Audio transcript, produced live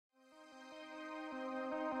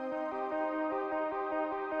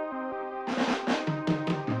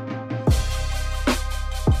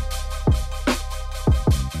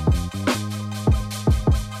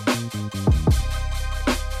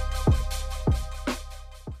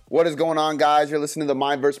What is going on, guys? You're listening to the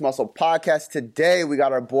Mind vs. Muscle podcast. Today, we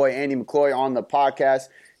got our boy Andy McCloy on the podcast.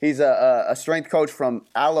 He's a strength coach from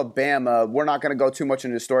Alabama. We're not going to go too much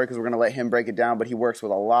into the story because we're going to let him break it down, but he works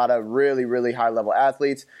with a lot of really, really high-level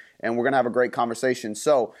athletes, and we're going to have a great conversation.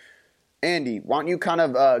 So, Andy, why don't you kind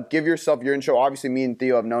of give yourself your intro? Obviously, me and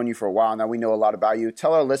Theo have known you for a while now. We know a lot about you.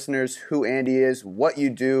 Tell our listeners who Andy is, what you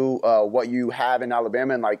do, what you have in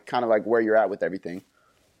Alabama, and kind of where you're at with everything.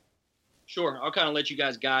 Sure. I'll kind of let you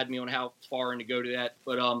guys guide me on how far to go to that.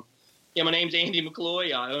 But, my name's Andy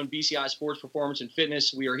McCloy. I own BCI Sports Performance and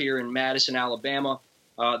Fitness. We are here in Madison, Alabama.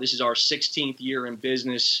 This is our 16th year in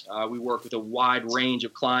business. We work with a wide range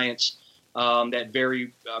of clients that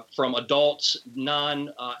vary from adults,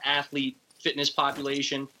 non-athlete fitness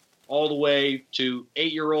population, all the way to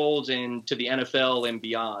 8-year-olds and to the NFL and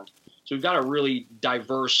beyond. So we've got a really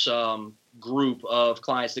diverse group of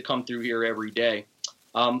clients that come through here every day.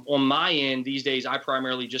 On my end, these days, I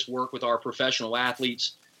primarily just work with our professional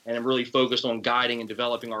athletes, and I'm really focused on guiding and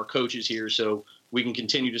developing our coaches here so we can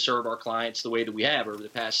continue to serve our clients the way that we have over the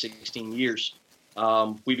past 16 years.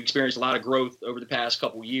 We've experienced a lot of growth over the past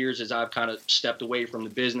couple of years as I've kind of stepped away from the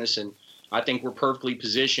business, and I think we're perfectly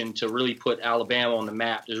positioned to really put Alabama on the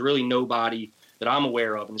map. There's really nobody that I'm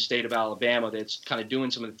aware of in the state of Alabama that's kind of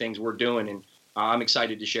doing some of the things we're doing, and I'm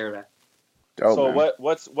excited to share that. Oh, so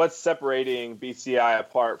what's separating BCI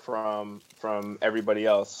apart from everybody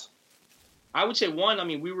else? I would say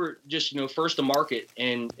we were just first to market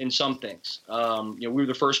in some things. We were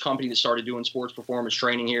the first company that started doing sports performance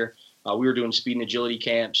training here. We were doing speed and agility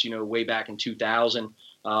camps, way back in 2000,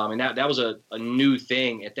 and that was a new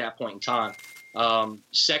thing at that point in time.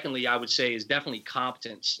 Secondly, I would say is definitely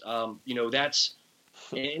competence. That's.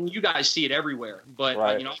 And you guys see it everywhere, but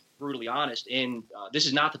right. I'm brutally honest. And this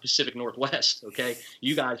is not the Pacific Northwest. Okay,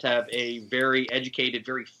 you guys have a very educated,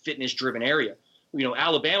 very fitness-driven area.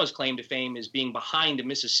 Alabama's claim to fame is being behind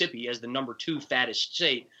Mississippi as the number 2 fattest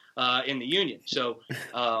state in the union. So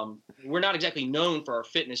we're not exactly known for our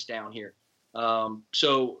fitness down here.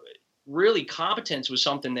 So really, competence was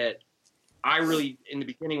something that I really, in the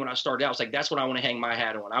beginning when I started out, I was like, that's what I want to hang my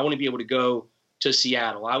hat on. I want to be able to go to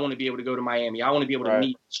Seattle. I want to be able to go to Miami. I want to be able to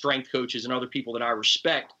meet strength coaches and other people that I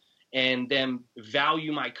respect and then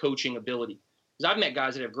value my coaching ability. Because I've met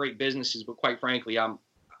guys that have great businesses, but quite frankly, I'm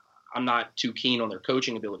not too keen on their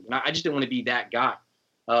coaching ability. And I just didn't want to be that guy.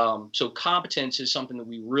 So competence is something that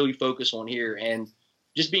we really focus on here and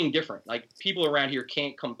just being different. Like people around here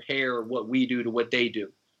can't compare what we do to what they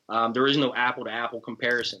do. There is no apple-to-apple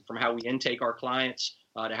comparison from how we intake our clients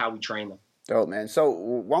to how we train them. Dope, man. So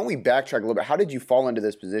why don't we backtrack a little bit? How did you fall into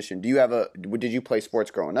this position? Did you play sports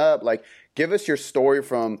growing up? Give us your story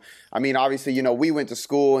from, obviously, we went to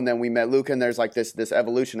school and then we met Luke and there's this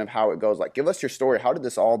evolution of how it goes. Give us your story. How did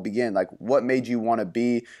this all begin? What made you want to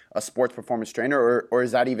be a sports performance trainer or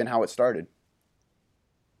is that even how it started?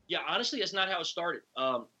 Yeah, honestly, that's not how it started.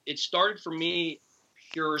 It started for me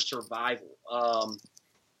pure survival.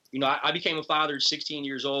 I became a father at 16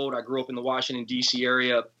 years old. I grew up in the Washington, D.C.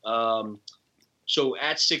 area. So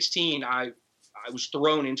at 16, I was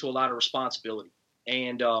thrown into a lot of responsibility.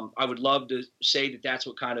 And I would love to say that that's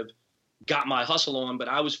what kind of got my hustle on, but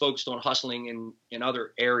I was focused on hustling in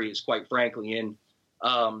other areas, quite frankly. And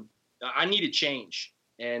I needed change.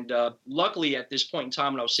 And luckily, at this point in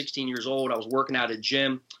time, when I was 16 years old, I was working out at a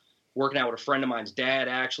gym, working out with a friend of mine's dad,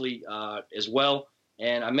 actually, as well.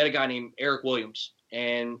 And I met a guy named Eric Williams.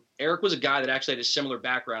 And Eric was a guy that actually had a similar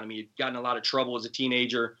background to me. He'd gotten in a lot of trouble as a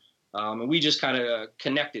teenager, and we just kind of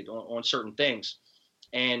connected on certain things.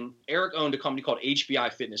 And Eric owned a company called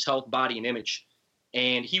HBI Fitness, Health, Body, and Image.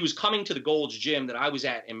 And he was coming to the Gold's Gym that I was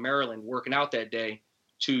at in Maryland working out that day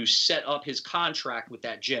to set up his contract with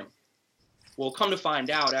that gym. Well, come to find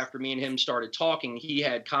out, after me and him started talking, he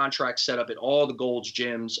had contracts set up at all the Gold's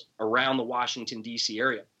Gyms around the Washington, D.C.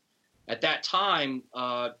 area. At that time,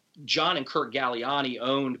 John and Kurt Galliani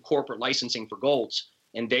owned corporate licensing for Gold's,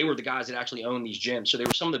 and they were the guys that actually owned these gyms. So they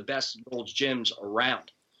were some of the best Gold's gyms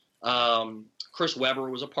around. Chris Webber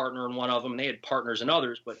was a partner in one of them. They had partners in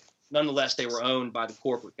others, but nonetheless, they were owned by the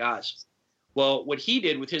corporate guys. Well, what he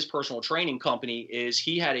did with his personal training company is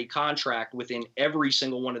he had a contract within every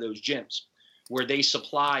single one of those gyms where they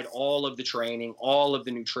supplied all of the training, all of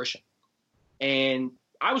the nutrition. And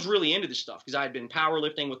I was really into this stuff because I had been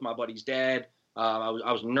powerlifting with my buddy's dad. I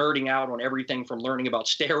was nerding out on everything from learning about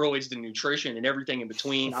steroids to nutrition and everything in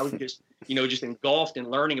between. I was just engulfed in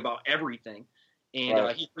learning about everything.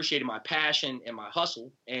 And he appreciated my passion and my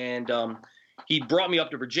hustle. And he brought me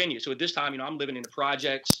up to Virginia. So at this time, I'm living in the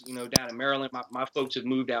projects, down in Maryland. My folks have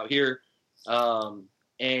moved out here. And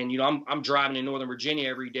I'm driving in Northern Virginia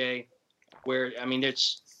every day. where, I mean,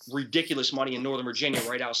 it's ridiculous money in Northern Virginia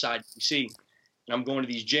right outside DC. And I'm going to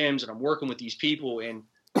these gyms and I'm working with these people. And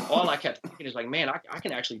all I kept thinking is like, man, I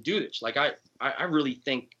can actually do this. Like, I really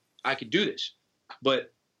think I could do this.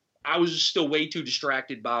 But I was still way too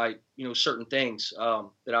distracted by, certain things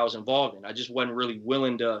that I was involved in. I just wasn't really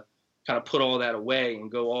willing to kind of put all that away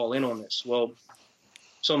and go all in on this. Well,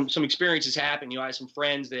 some experiences happened. I had some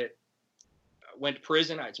friends that went to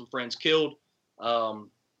prison. I had some friends killed. And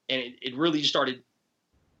it really just started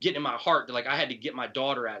getting in my heart that, like, I had to get my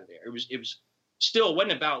daughter out of there. It was still, it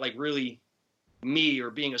wasn't about like really me or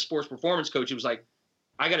being a sports performance coach. It was like,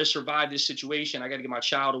 I got to survive this situation. I got to get my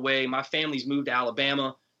child away. My family's moved to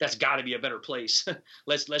Alabama. That's got to be a better place.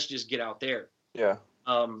 Let's just get out there. Yeah.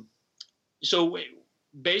 So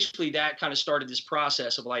basically that kind of started this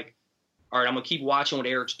process of like, all right, I'm going to keep watching what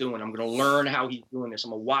Eric's doing. I'm going to learn how he's doing this. I'm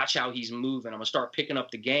going to watch how he's moving. I'm going to start picking up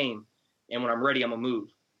the game. And when I'm ready, I'm going to move.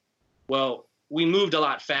 Well, we moved a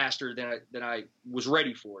lot faster than I was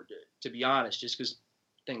ready for, to be honest, just because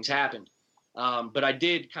things happened. But I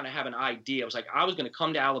did kind of have an idea. I was like, I was going to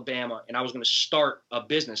come to Alabama and I was going to start a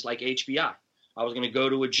business like HBI. I was going to go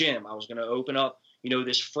to a gym. I was going to open up,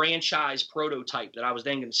 this franchise prototype that I was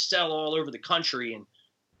then going to sell all over the country. And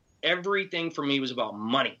everything for me was about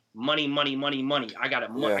money. I got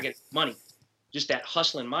I get money, just that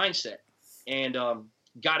hustling mindset. And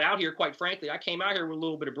got out here, quite frankly, I came out here with a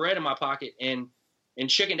little bit of bread in my pocket and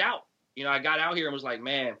chickened out. I got out here and was like,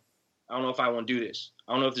 man, I don't know if I want to do this.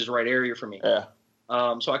 I don't know if this is the right area for me. Yeah.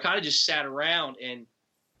 So I kind of just sat around, and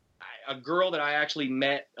a girl that I actually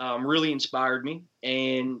met really inspired me.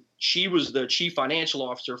 And she was the chief financial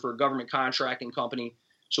officer for a government contracting company.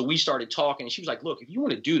 So we started talking, and she was like, look, if you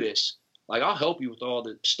want to do this, like, I'll help you with all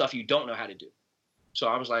the stuff you don't know how to do. So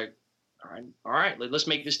I was like, all right, let's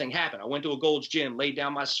make this thing happen. I went to a Gold's Gym, laid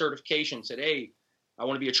down my certification, said, hey, I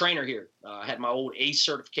want to be a trainer here. I had my old ACE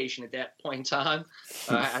certification at that point in time.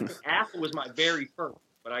 I think AFL was my very first,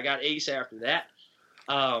 but I got ACE after that.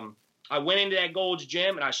 I went into that Gold's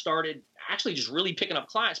Gym and I started actually just really picking up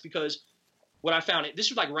clients, because what I found, this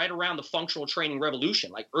was like right around the functional training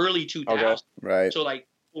revolution, like early 2000s. Okay. Right. So like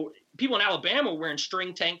people in Alabama were wearing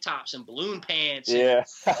string tank tops and balloon pants. Yeah.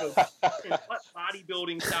 And,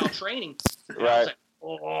 bodybuilding style training. And right. I was like,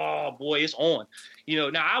 oh boy, it's on.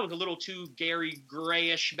 Now I was a little too Gary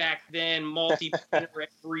Grayish back then,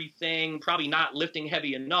 everything, probably not lifting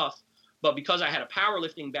heavy enough. But because I had a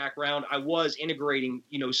powerlifting background, I was integrating,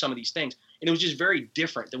 some of these things. And it was just very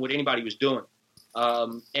different than what anybody was doing.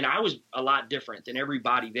 And I was a lot different than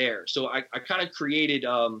everybody there. So I kind of created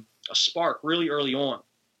a spark really early on.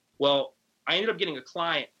 Well, I ended up getting a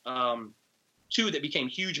client, two that became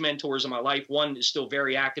huge mentors in my life. One is still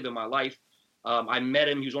very active in my life. I met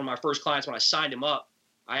him. He was one of my first clients. When I signed him up,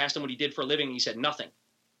 I asked him what he did for a living. And he said nothing.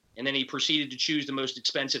 And then he proceeded to choose the most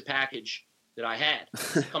expensive package that I had.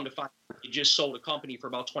 Come to find out, he just sold a company for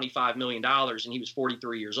about $25 million, and he was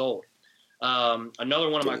 43 years old. Another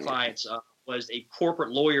one of my clients was a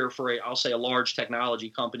corporate lawyer for I'll say a large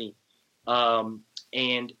technology company.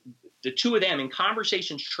 And the two of them, in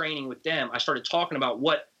conversations training with them, I started talking about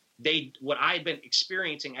what I had been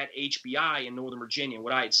experiencing at HBI in Northern Virginia,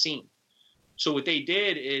 what I had seen. So what they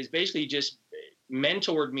did is basically just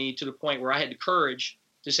mentored me to the point where I had the courage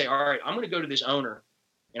to say, all right, I'm going to go to this owner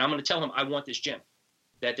and I'm going to tell him I want this gym,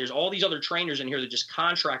 that there's all these other trainers in here that are just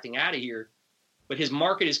contracting out of here, but his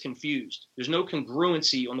market is confused. There's no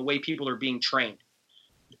congruency on the way people are being trained.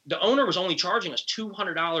 The owner was only charging us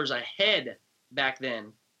 $200 a head back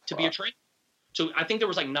then to be a trainer. So I think there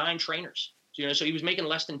was like 9 trainers, so he was making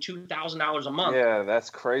less than $2,000 a month. Yeah, that's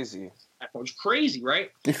crazy. That was crazy,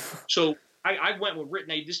 right? So I went with Rick.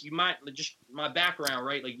 You might just my background,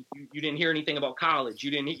 right? Like you didn't hear anything about college.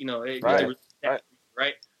 You didn't,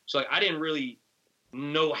 right? So like I didn't really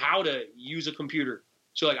know how to use a computer.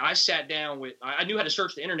 So like I sat down I knew how to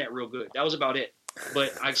search the internet real good. That was about it.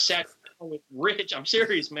 But I sat down with Rich. I'm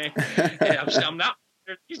serious, man. Yeah, I'm not.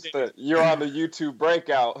 You're on the YouTube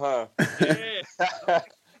breakout, huh? Yeah.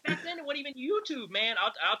 Back then, it wasn't even YouTube, man.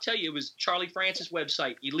 I'll tell you, it was Charlie Francis'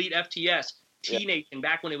 website, Elite FTS, T-Nation,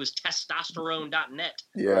 back when it was testosterone.net.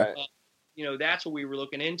 Yeah. That's what we were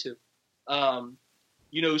looking into. But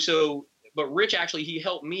Rich actually, he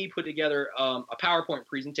helped me put together a PowerPoint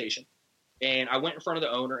presentation. And I went in front of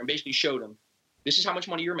the owner and basically showed him, this is how much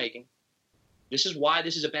money you're making. This is why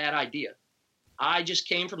this is a bad idea. I just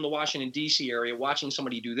came from the Washington, D.C. area watching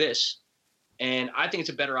somebody do this. And I think it's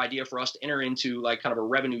a better idea for us to enter into like kind of a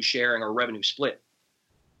revenue sharing or revenue split.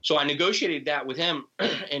 So I negotiated that with him,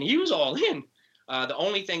 and he was all in. The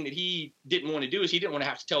only thing that he didn't want to do is he didn't want to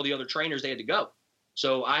have to tell the other trainers they had to go.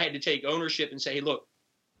 So I had to take ownership and say, hey, look,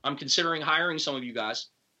 I'm considering hiring some of you guys,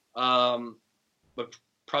 but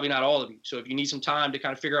probably not all of you. So if you need some time to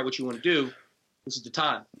kind of figure out what you want to do, this is the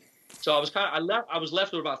time. So I was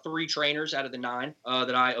left with about 3 trainers out of the 9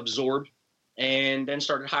 that I absorbed, and then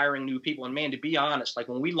started hiring new people. And man, to be honest, like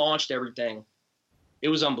when we launched everything, it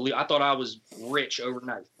was unbelievable. I thought I was rich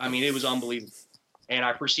overnight. I mean, it was unbelievable. And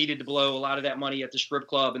I proceeded to blow a lot of that money at the strip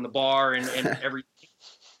club and the bar and everything.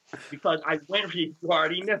 Because I went, you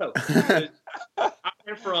already know. I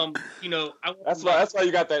went from, That's why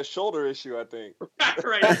you got that shoulder issue, I think.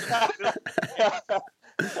 Right.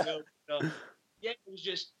 Yeah, it was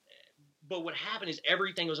just, but what happened is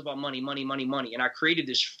everything was about money, money, money, money. And I created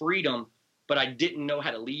this freedom, but I didn't know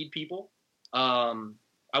how to lead people.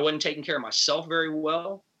 I wasn't taking care of myself very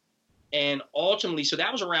well. And ultimately, so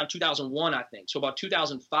that was around 2001, I think. So about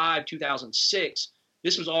 2005, 2006,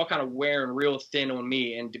 this was all kind of wearing real thin on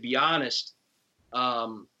me. And to be honest,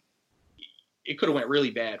 it could have went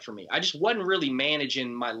really bad for me. I just wasn't really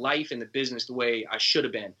managing my life and the business the way I should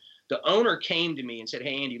have been. The owner came to me and said,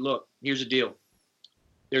 "Hey, Andy, look, here's the deal.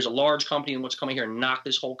 There's a large company that wants to come in here and knock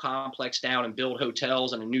this whole complex down and build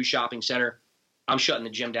hotels and a new shopping center. I'm shutting the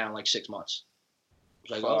gym down in like 6 months."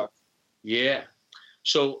 I was like, "Oh, yeah."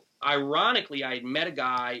 So ironically, I had met a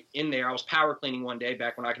guy in there. I was power cleaning one day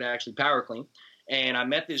back when I could actually power clean. And I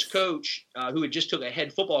met this coach who had just took a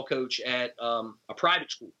head football coach at a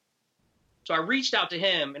private school. So I reached out to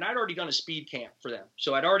him, and I'd already done a speed camp for them.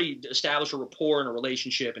 So I'd already established a rapport and a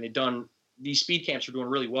relationship, and had done these speed camps were doing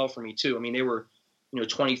really well for me too. I mean, they were,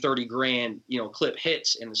 20, 30 grand, clip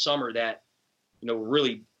hits in the summer that,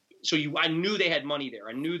 really, so I knew they had money there.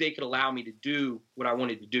 I knew they could allow me to do what I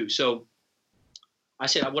wanted to do. So I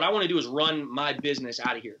said, what I want to do is run my business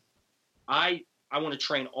out of here. I want to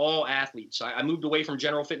train all athletes. I moved away from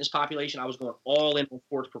general fitness population. I was going all in on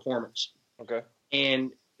sports performance. Okay.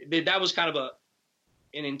 And that was kind of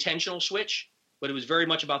an intentional switch, but it was very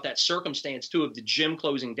much about that circumstance too of the gym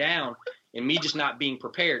closing down and me just not being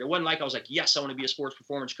prepared. It wasn't like I was like, yes, I want to be a sports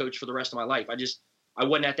performance coach for the rest of my life. I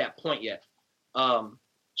wasn't at that point yet.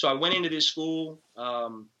 So I went into this school.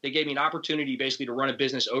 They gave me an opportunity basically to run a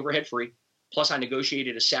business overhead free. Plus I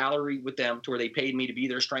negotiated a salary with them to where they paid me to be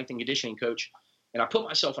their strength and conditioning coach. And I put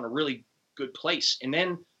myself in a really good place. And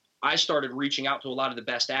then I started reaching out to a lot of the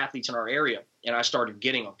best athletes in our area, and I started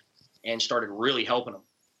getting them and started really helping them.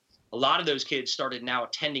 A lot of those kids started now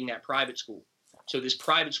attending that private school. So this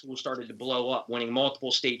private school started to blow up, winning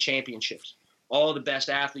multiple state championships. All the best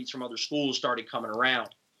athletes from other schools started coming around.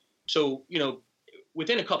 So,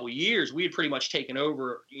 within a couple of years, we had pretty much taken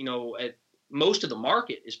over, at most of the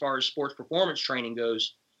market as far as sports performance training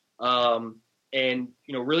goes. And,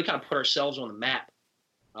 really kind of put ourselves on the map.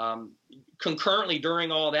 Concurrently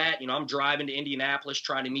during all that, I'm driving to Indianapolis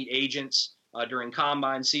trying to meet agents during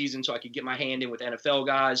combine season so I could get my hand in with NFL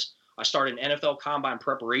guys. I started an NFL combine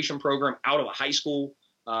preparation program out of a high school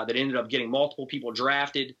that ended up getting multiple people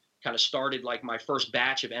drafted, kind of started like my first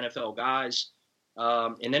batch of NFL guys.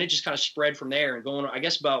 And then it just kind of spread from there and going,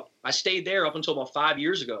 I stayed there up until about 5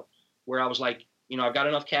 years ago where I was like, I've got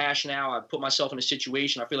enough cash now. I've put myself in a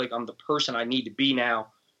situation. I feel like I'm the person I need to be now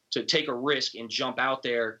to take a risk and jump out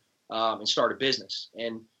there and start a business.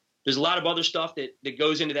 And there's a lot of other stuff that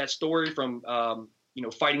goes into that story from,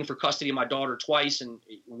 fighting for custody of my daughter twice and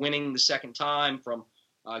winning the second time, from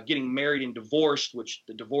getting married and divorced, which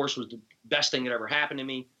the divorce was the best thing that ever happened to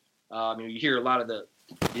me. You hear a lot of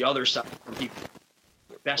the other side from people,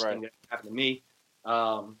 the best thing that happened to me.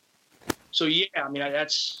 So, yeah,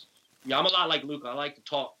 I'm a lot like Luka. I like to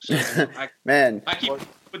talk. So I keep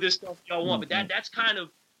with this stuff y'all want, but that's kind of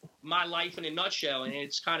my life in a nutshell. And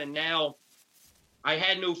it's kind of now, I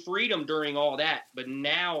had no freedom during all that, but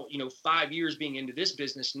now, 5 years being into this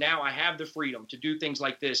business, now I have the freedom to do things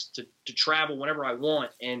like this, to travel whenever I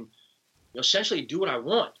want and essentially do what I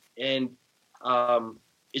want. And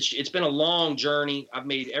it's been a long journey. I've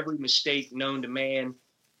made every mistake known to man.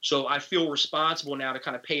 So I feel responsible now to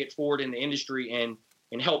kind of pay it forward in the industry and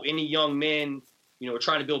help any young men,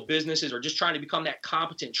 trying to build businesses or just trying to become that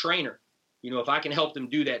competent trainer. If I can help them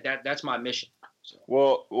do that's my mission. So.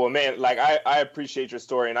 Well, man, like I appreciate your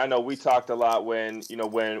story, and I know we talked a lot when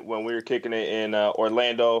we were kicking it in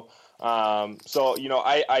Orlando. So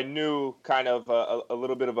I knew kind of a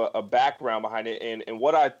little bit of a background behind it, and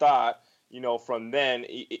what I thought, from then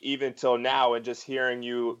even till now, and just hearing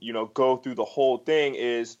you, go through the whole thing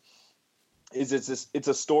is it's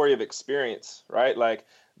a story of experience, right? Like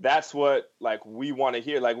that's what we want to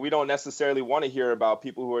hear. Like we don't necessarily want to hear about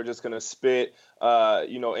people who are just going to spit, and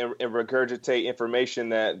regurgitate information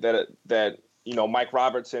that Mike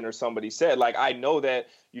Robertson or somebody said. Like I know that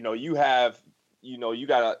you have you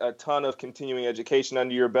got a ton of continuing education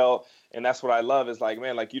under your belt. And that's what I love is like,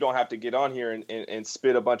 man, like you don't have to get on here and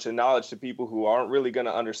spit a bunch of knowledge to people who aren't really going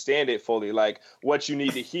to understand it fully. Like what you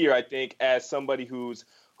need to hear, I think, as somebody who's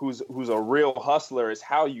a real hustler is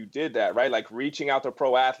how you did that, right? Like reaching out to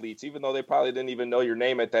pro athletes, even though they probably didn't even know your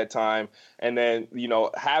name at that time. And then,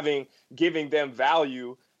 giving them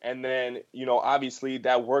value. And then, obviously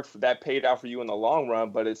that paid out for you in the long run.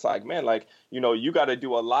 But it's like, man, like, you got to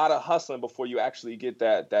do a lot of hustling before you actually get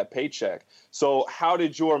that paycheck. So how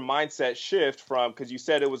did your mindset shift from, because you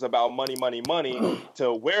said it was about money,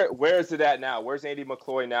 to where is it at now? Where's Andy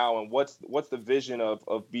McCloy now? And what's the vision of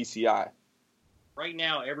BCI? Right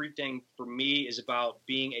now, everything for me is about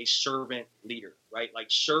being a servant leader, right? Like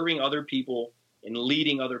serving other people and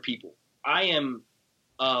leading other people. I am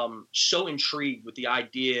so intrigued with the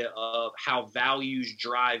idea of how values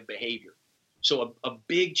drive behavior. So a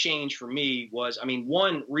big change for me was,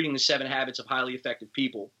 one, reading The 7 Habits of Highly Effective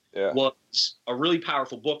People was a really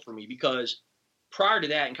powerful book for me, because prior to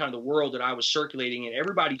that, in kind of the world that I was circulating in,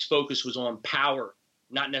 everybody's focus was on power,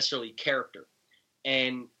 not necessarily character.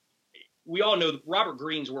 And we all know that Robert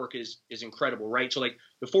Greene's work is incredible, right? So like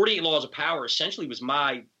the 48 Laws of Power essentially was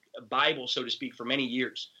my Bible, so to speak, for many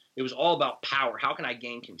years. It was all about power. How can I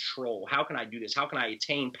gain control? How can I do this? How can I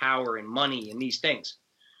attain power and money and these things?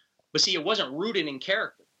 But see, it wasn't rooted in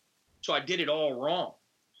character. So I did it all wrong.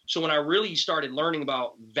 So when I really started learning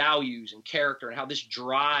about values and character and how this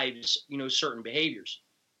drives, certain behaviors,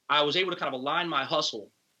 I was able to kind of align my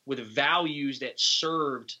hustle with values that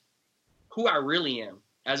served who I really am,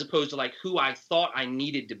 as opposed to like who I thought I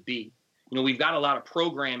needed to be. We've got a lot of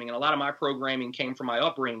programming, and a lot of my programming came from my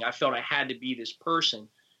upbringing. I felt I had to be this person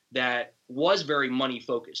that was very money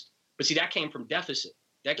focused. But see, that came from deficit.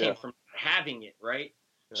 That came from having it, right?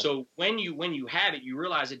 Yeah. So when you have it, you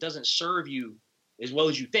realize it doesn't serve you as well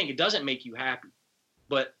as you think. It doesn't make you happy.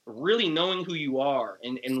 But really knowing who you are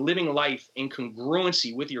and living life in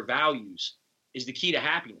congruency with your values is the key to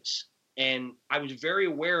happiness. And I was very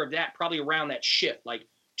aware of that probably around that shift, like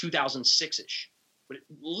 2006-ish. But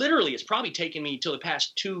literally, it's probably taken me till the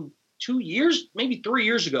past two years, maybe 3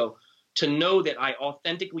 years ago, to know that I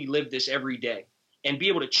authentically live this every day and be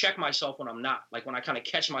able to check myself when I'm not. Like when I kind of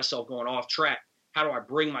catch myself going off track, how do I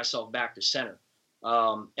bring myself back to center?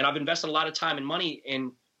 And I've invested a lot of time and money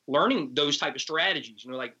in learning those type of strategies,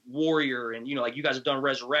 like Warrior and, like you guys have done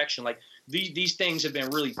Resurrection. Like these things have been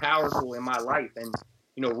really powerful in my life. And,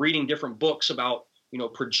 reading different books about,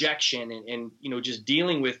 projection and just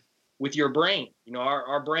dealing with your brain.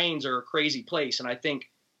 Our brains are a crazy place. And I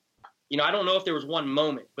think, I don't know if there was one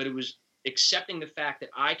moment, but it was accepting the fact that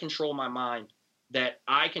I control my mind, that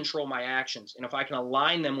I control my actions. And if I can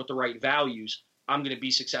align them with the right values, I'm going to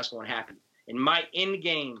be successful and happy. And my end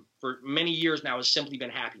game for many years now has simply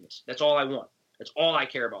been happiness. That's all I want. That's all I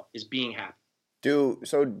care about is being happy.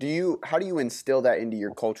 How do you instill that into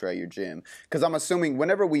your culture at your gym? Because I'm assuming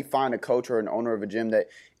whenever we find a coach or an owner of a gym that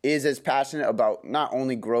is as passionate about not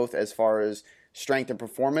only growth as far as strength and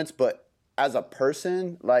performance, but as a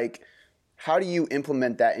person, like, how do you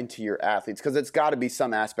implement that into your athletes? Because it's got to be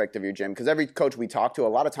some aspect of your gym. Because every coach we talk to, a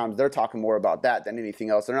lot of times they're talking more about that than anything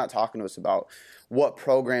else. They're not talking to us about what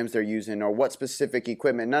programs they're using or what specific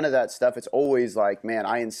equipment. None of that stuff. It's always like, man,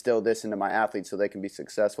 I instill this into my athletes so they can be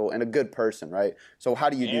successful and a good person, right? So how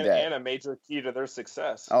do you do that? And a major key to their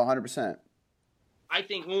success. Oh, 100%. I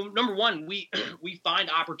think, well, number one, we find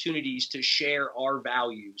opportunities to share our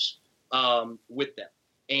values with them.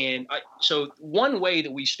 And so one way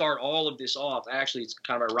that we start all of this off, actually, it's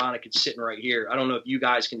kind of ironic. It's sitting right here. I don't know if you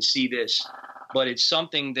guys can see this, but it's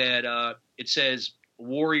something that it says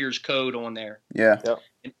Warriors Code on there. Yeah. Yep.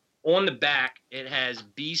 And on the back, it has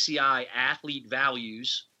BCI athlete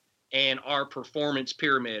values and our performance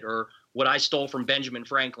pyramid, or what I stole from Benjamin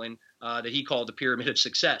Franklin that he called the pyramid of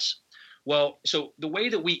success. Well, so the way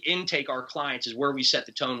that we intake our clients is where we set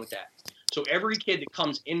the tone with that. So every kid that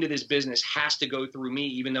comes into this business has to go through me,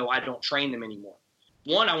 even though I don't train them anymore.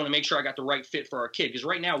 One, I want to make sure I got the right fit for our kid, because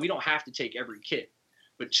right now we don't have to take every kid.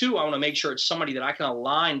 But two, I want to make sure it's somebody that I can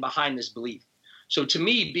align behind this belief. So to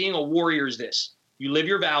me, being a warrior is this. You live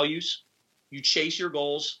your values, you chase your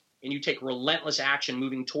goals, and you take relentless action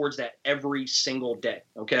moving towards that every single day,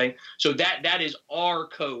 okay? So that is our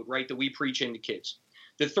code, right, that we preach into kids.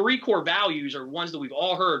 The three core values are ones that we've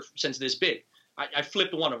all heard since this big. I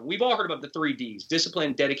flipped one of them. We've all heard about the 3 Ds,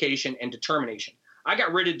 discipline, dedication, and determination. I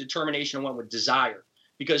got rid of determination and went with desire,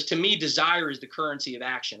 because to me, desire is the currency of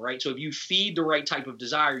action, right? So if you feed the right type of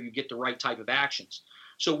desire, you get the right type of actions.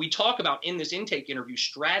 So we talk about in this intake interview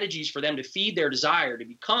strategies for them to feed their desire to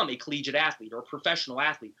become a collegiate athlete or a professional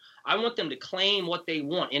athlete. I want them to claim what they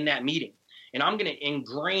want in that meeting. and I'm going to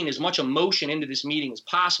ingrain as much emotion into this meeting as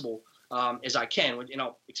possible as I can, and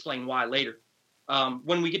I'll explain why later.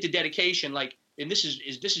 When we get to dedication, like, and this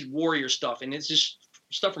is Warrior stuff, and it's just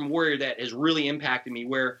stuff from Warrior that has really impacted me,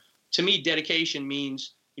 where to me dedication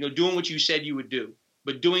means, you know, doing what you said you would do,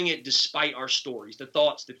 but doing it despite our stories, the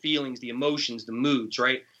thoughts, the feelings, the emotions, the moods,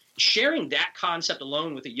 right? Sharing that concept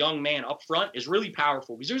alone with a young man up front is really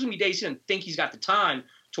powerful, because there's going to be days he doesn't think he's got the time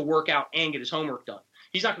to work out and get his homework done.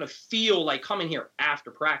 He's not going to feel like coming here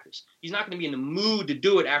after practice. He's not going to be in the mood to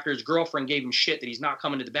do it after his girlfriend gave him shit that he's not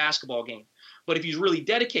coming to the basketball game. But if he's really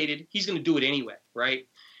dedicated, he's going to do it anyway, right?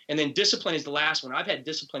 And then discipline is the last one. I've had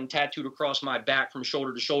discipline tattooed across my back from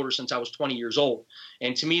shoulder to shoulder since I was 20 years old.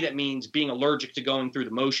 And to me, that means being allergic to going through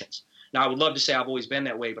the motions. Now, I would love to say I've always been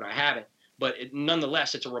that way, but I haven't. But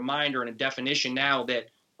nonetheless, it's a reminder and a definition now that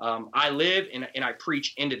I live and I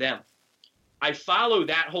preach into them. I follow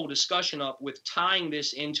that whole discussion up with tying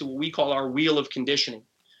this into what we call our wheel of conditioning.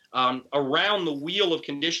 Around the wheel of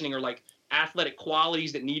conditioning are like athletic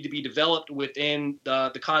qualities that need to be developed within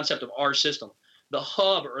the concept of our system. The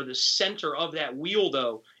hub or the center of that wheel,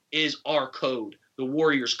 though, is our code, the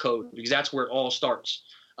Warriors code, because that's where it all starts.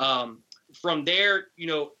 From there, you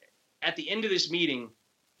know, at the end of this meeting,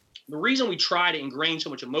 the reason we try to ingrain so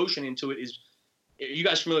much emotion into it is, you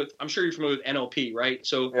guys familiar with, I'm sure you're familiar with NLP, right?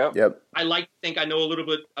 So Yep. I like to think I know a little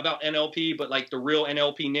bit about NLP, but like the real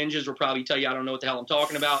NLP ninjas will probably tell you I don't know what the hell I'm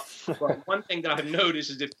talking about. But one thing that I've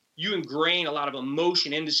noticed is if you ingrain a lot of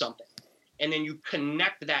emotion into something and then you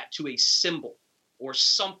connect that to a symbol or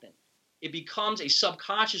something, it becomes a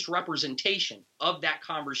subconscious representation of that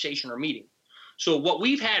conversation or meeting. So what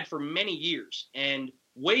we've had for many years, and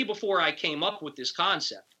way before I came up with this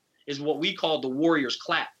concept, is what we call the Warriors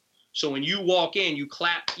clap. So when you walk in, you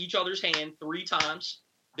clap each other's hand 3 times.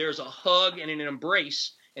 There's a hug and an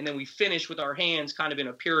embrace, and then we finish with our hands kind of in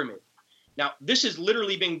a pyramid. Now, this has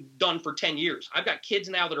literally been done for 10 years. I've got kids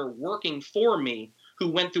now that are working for me who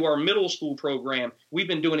went through our middle school program. We've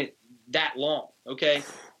been doing it that long, okay?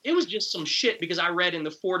 It was just some shit because I read in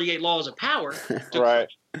the 48 Laws of Power to Right.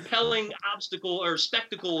 compelling obstacle or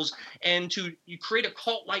spectacles and you create a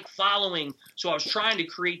cult-like following. So I was trying to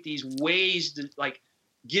create these ways to like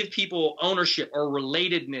give people ownership or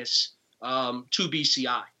relatedness to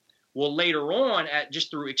BCI. Well, later on,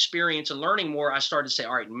 just through experience and learning more, I started to say,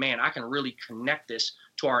 all right, man, I can really connect this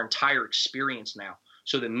to our entire experience now.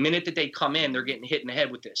 So the minute that they come in, they're getting hit in the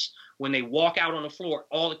head with this. When they walk out on the floor,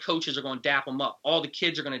 all the coaches are going to dap them up. All the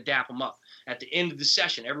kids are going to dap them up. At the end of the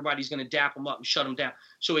session, everybody's going to dap them up and shut them down.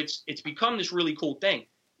 So it's become this really cool thing.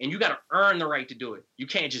 And you got to earn the right to do it. You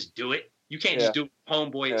can't just do it. You can't just do it with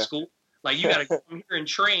homeboy at school. Like, you got to come here and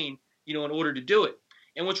train, you know, in order to do it.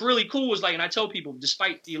 And what's really cool is, like, and I tell people,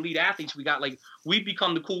 despite the elite athletes we got, like, we've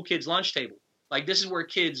become the cool kids' lunch table. Like, this is where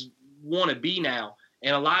kids want to be now.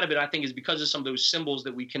 And a lot of it, I think, is because of some of those symbols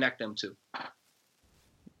that we connect them to.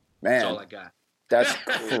 Man, that's all I got. That's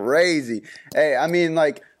crazy. Hey, I mean,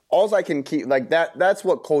 like, all I can keep, like, that's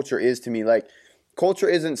what culture is to me. Like, culture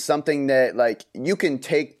isn't something that, like, you can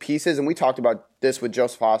take pieces, and we talked about this with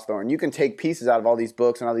Joseph Hawthorne. You can take pieces out of all these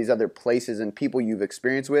books and all these other places and people you've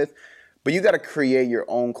experienced with, but you got to create your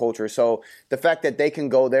own culture. So the fact that they can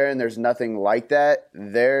go there and there's nothing like that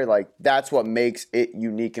there, like, that's what makes it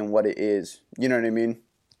unique and what it is. You know what I mean?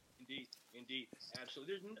 Indeed,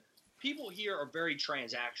 absolutely. People here are very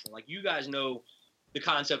transactional. Like, you guys know the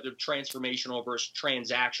concept of transformational versus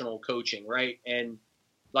transactional coaching, right? And,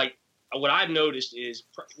 like, what I've noticed is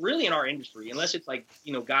really in our industry, unless it's like,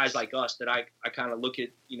 you know, guys like us that I kind of look at,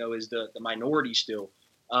 you know, as the minority still,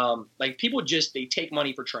 like, people just, they take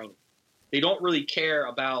money for training. They don't really care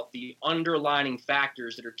about the underlying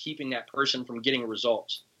factors that are keeping that person from getting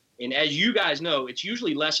results. And as you guys know, it's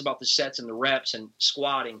usually less about the sets and the reps and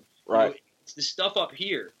squatting. Right. You know, it's the stuff up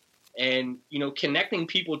here. And, you know, connecting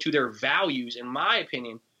people to their values, in my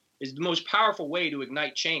opinion, is the most powerful way to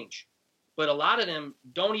ignite change. But a lot of them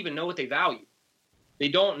don't even know what they value. They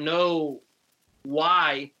don't know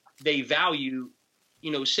why they value,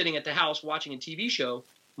 you know, sitting at the house watching a TV show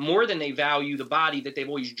more than they value the body that they've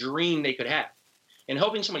always dreamed they could have. And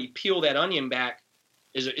helping somebody peel that onion back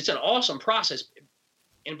it's an awesome process.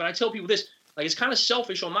 But I tell people this, like, it's kind of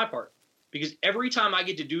selfish on my part, because every time I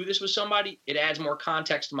get to do this with somebody, it adds more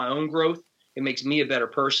context to my own growth. It makes me a better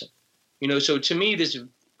person. You know, so to me, this,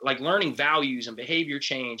 like, learning values and behavior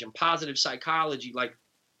change and positive psychology, like,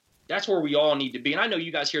 that's where we all need to be. And I know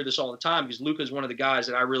you guys hear this all the time, because Luka is one of the guys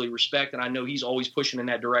that I really respect, and I know he's always pushing in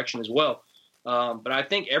that direction as well. But I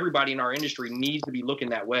think everybody in our industry needs to be looking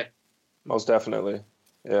that way. Most definitely.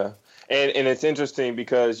 Yeah. And it's interesting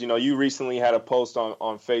because, you know, you recently had a post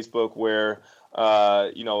on Facebook where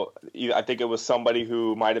I think it was somebody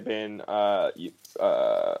who might have been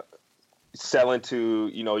selling to,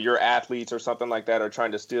 your athletes or something like that, or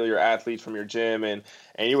trying to steal your athletes from your gym. And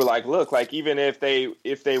you were like, look, like, even if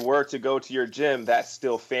they were to go to your gym, that's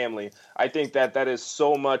still family. I think that is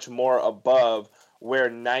so much more above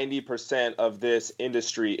where 90% of this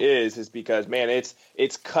industry is because, man,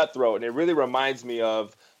 it's cutthroat. And it really reminds me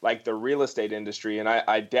of like the real estate industry. And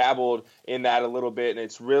I dabbled in that a little bit. And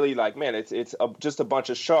it's really like, man, it's just a bunch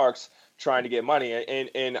of sharks trying to get money.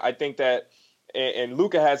 And I think that, and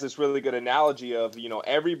Luka has this really good analogy of,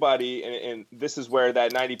 everybody, and this is where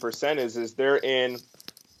that 90% is they're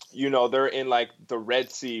in like the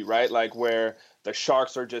Red Sea, right? Like where the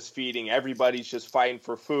sharks are just feeding, everybody's just fighting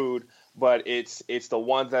for food, but it's the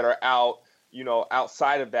ones that are out,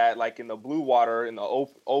 outside of that, like in the blue water, in the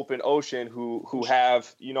open ocean, who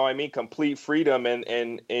have, complete freedom,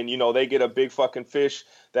 and they get a big fucking fish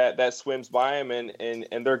that swims by them,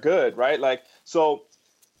 and they're good, right? Like, so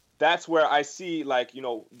that's where I see, like,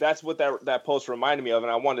 that's what that post reminded me of.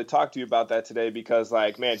 And I wanted to talk to you about that today because,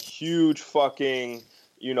 like, man, huge fucking,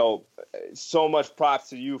 so much props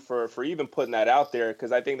to you for even putting that out there.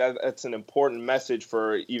 Cause I think that's an important message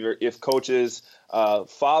for either if coaches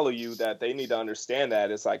follow you, that they need to understand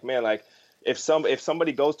that. It's like, man, like if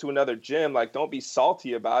somebody goes to another gym, like, don't be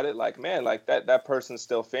salty about it. Like, man, like that person's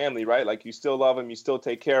still family, right? Like, you still love them. You still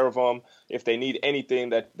take care of them. If they need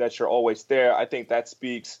anything, that you're always there. I think that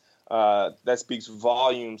speaks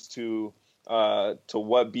volumes to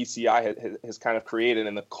what BCI has kind of created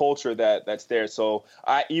and the culture that's there. So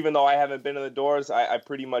even though I haven't been in the doors, I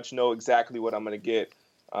pretty much know exactly what I'm going to get,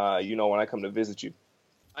 when I come to visit you.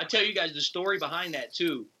 I tell you guys, the story behind that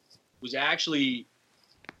too was actually,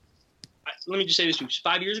 let me just say this,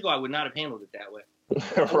 5 years ago, I would not have handled it that way.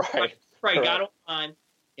 Right. Got online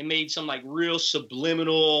and made some like real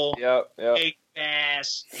subliminal, fake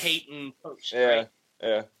ass hating post. Yeah.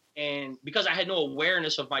 And because I had no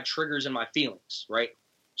awareness of my triggers and my feelings, right?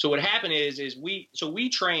 So what happened is we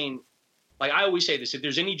train, like I always say this, if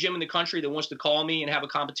there's any gym in the country that wants to call me and have a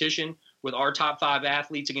competition with our top 5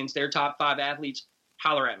 athletes against their top 5 athletes,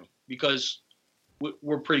 holler at me because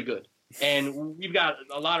we're pretty good. And we've got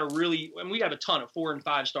a lot of we have a ton of 4- and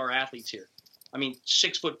 5-star athletes here. I mean,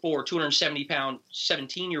 6'4", 270-pound,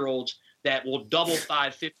 17-year-olds that will double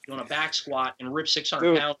 550 on a back squat and rip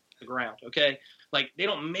 600 pounds to the ground, okay? Like, they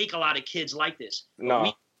don't make a lot of kids like this. No.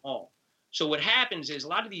 We all. So what happens is a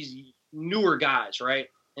lot of these newer guys, right?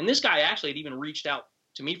 And this guy actually had even reached out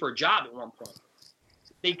to me for a job at one point.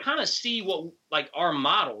 They kind of see what, like, our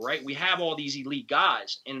model, right? We have all these elite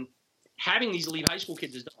guys. And having these elite high school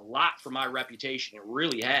kids has done a lot for my reputation. It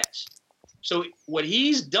really has. So what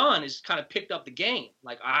he's done is kind of picked up the game.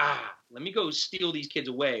 Like, let me go steal these kids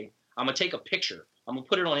away. I'm going to take a picture. I'm going to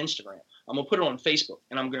put it on Instagram. I'm going to put it on Facebook.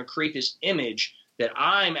 And I'm going to create this image that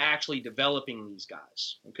I'm actually developing these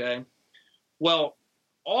guys, okay? Well,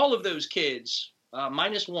 all of those kids,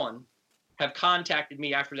 minus one, have contacted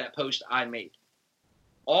me after that post I made.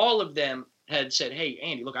 All of them had said, hey,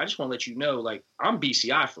 Andy, look, I just want to let you know, like, I'm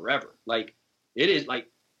BCI forever. Like, it is, like,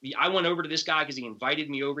 I went over to this guy because he invited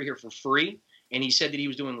me over here for free, and he said that he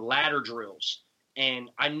was doing ladder drills.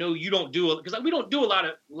 And I know you don't do it, because like, we don't do a lot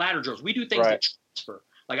of ladder drills. We do things that transfer.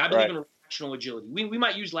 Like, I believe in reactional agility. We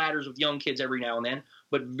might use ladders with young kids every now and then,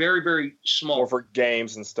 but very, very small. Or for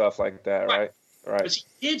games and stuff like that, right? But see,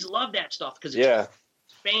 kids love that stuff because it's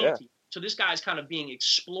fancy. So this guy's kind of being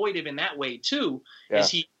exploitive in that way too. Is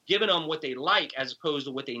he giving them what they like as opposed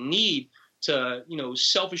to what they need to,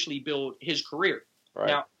 selfishly build his career? Right.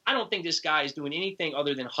 Now, I don't think this guy is doing anything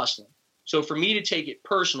other than hustling. So for me to take it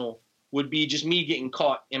personal would be just me getting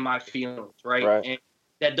caught in my feelings, right? And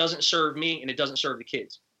that doesn't serve me and it doesn't serve the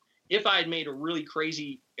kids. If I had made a really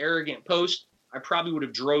crazy, arrogant post, I probably would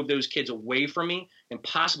have drove those kids away from me and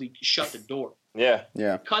possibly shut the door. Yeah.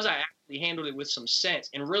 Because I actually handled it with some sense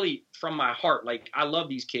and really from my heart. Like, I love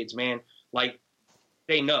these kids, man. Like,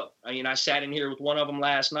 they know. I mean, I sat in here with one of them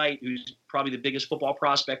last night who's probably the biggest football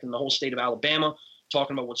prospect in the whole state of Alabama,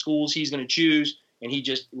 talking about what schools he's going to choose. And he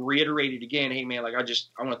just reiterated again, hey, man, like,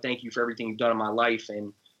 I want to thank you for everything you've done in my life.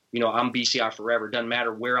 And, I'm BCI forever. Doesn't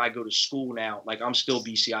matter where I go to school now. Like, I'm still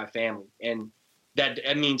BCI family. And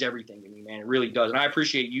that means everything to me, man. It really does. And I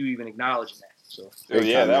appreciate you even acknowledging that. So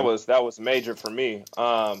that was major for me.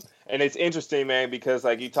 And it's interesting, man, because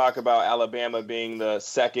like you talk about Alabama being the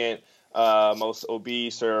second most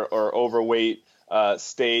obese or overweight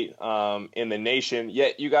state in the nation,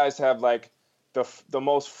 yet you guys have like the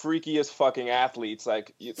most freakiest fucking athletes.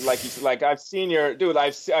 Like I've seen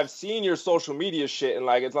your social media shit, and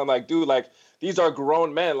like I'm like, dude, like these are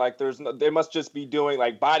grown men. Like they must just be doing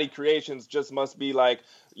like Body Creations just must be like,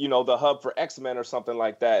 you know, the hub for X-Men or something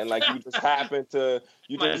like that. And like you just happen to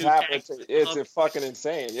it's fucking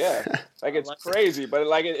insane. Yeah. Like it's crazy, but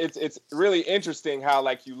like it's really interesting how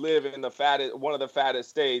like you live in one of the fattest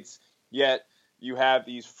states, yet you have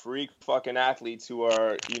these freak fucking athletes who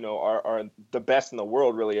are, you know, are the best in the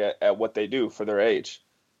world really at what they do for their age.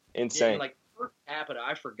 Insane. Yeah, like per capita,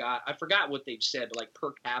 I forgot what they've said, but like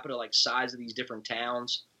per capita, like size of these different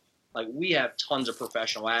towns, like we have tons of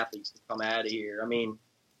professional athletes that come out of here. I mean,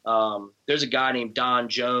 there's a guy named Don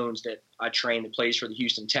Jones that I trained that plays for the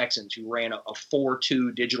Houston Texans who ran a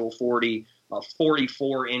 4.2 digital 40, a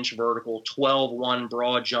 44-inch vertical, 12.1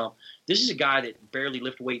 broad jump. This is a guy that barely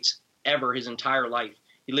lifted weights ever his entire life.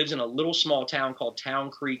 He lives in a little small town called Town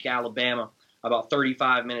Creek, Alabama, about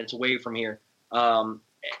 35 minutes away from here.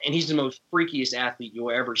 And he's the most freakiest athlete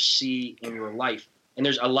you'll ever see in your life. And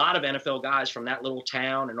there's a lot of NFL guys from that little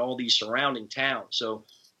town and all these surrounding towns. So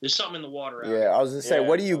there's something in the water out there. I was going to say,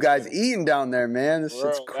 what are you guys eating down there, man? This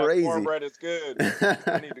shit's crazy. That cornbread is good.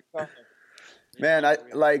 I need to come. Man, I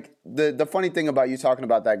like the funny thing about you talking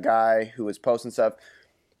about that guy who was posting stuff.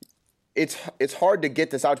 It's hard to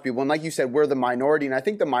get this out to people. And like you said, we're the minority. And I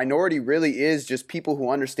think the minority really is just people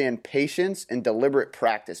who understand patience and deliberate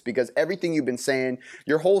practice. Because everything you've been saying,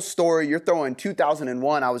 your whole story, you're throwing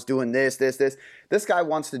 2001, I was doing this. This guy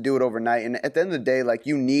wants to do it overnight. And at the end of the day, like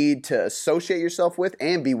you need to associate yourself with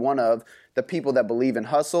and be one of the people that believe in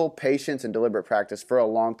hustle, patience, and deliberate practice for a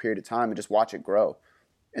long period of time and just watch it grow.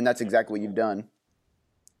 And that's exactly what you've done.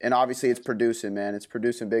 And obviously it's producing, man. It's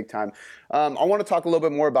producing big time. I want to talk a little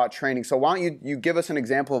bit more about training. So why don't you give us an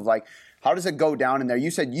example of like, how does it go down in there? You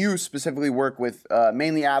said you specifically work with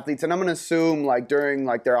mainly athletes, and I'm going to assume like during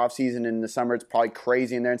like their off season in the summer, it's probably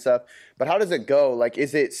crazy in there and stuff. But how does it go? Like,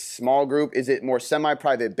 is it small group? Is it more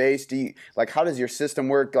semi-private based? How does your system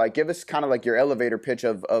work? Like, give us kind of like your elevator pitch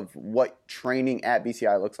of what training at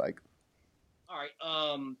BCI looks like. All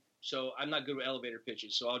right. So I'm not good with elevator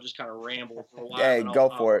pitches, so I'll just kind of ramble for a while. Hey,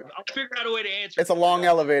 go for it. I'll figure out a way to answer. It's a long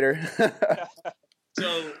elevator.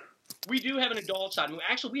 So we do have an adult side.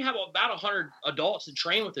 Actually, we have about 100 adults that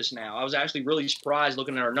train with us now. I was actually really surprised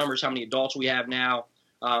looking at our numbers, how many adults we have now.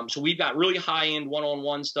 So we've got really high-end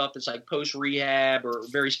one-on-one stuff that's like post-rehab or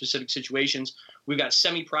very specific situations. We've got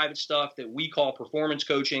semi-private stuff that we call performance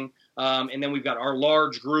coaching. And then we've got our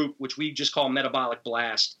large group, which we just call Metabolic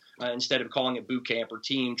Blast. Instead of calling it boot camp or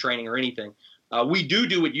team training or anything. We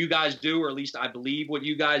do what you guys do, or at least I believe what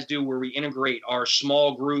you guys do, where we integrate our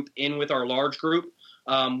small group in with our large group.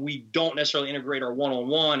 We don't necessarily integrate our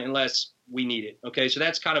one-on-one unless we need it. Okay, so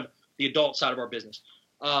that's kind of the adult side of our business.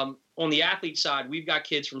 On the athlete side, we've got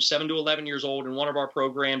kids from 7 to 11 years old in one of our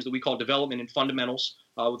programs that we call Development and Fundamentals,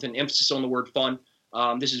 with an emphasis on the word fun.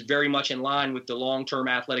 This is very much in line with the long-term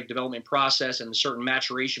athletic development process and the certain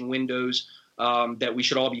maturation windows that we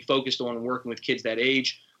should all be focused on and working with kids that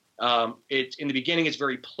age. It's in the beginning, it's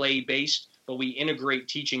very play-based, but we integrate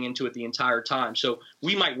teaching into it the entire time. So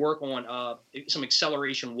we might work on some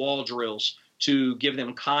acceleration wall drills to give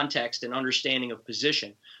them context and understanding of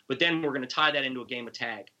position. But then we're going to tie that into a game of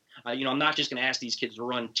tag. I'm not just going to ask these kids to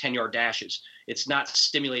run 10-yard dashes. It's not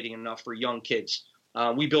stimulating enough for young kids.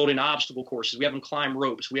 We build in obstacle courses. We have them climb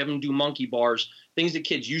ropes. We have them do monkey bars, things that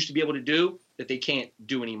kids used to be able to do that they can't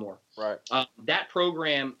do anymore. Right. That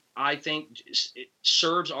program, I think, it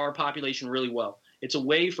serves our population really well. It's a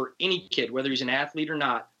way for any kid, whether he's an athlete or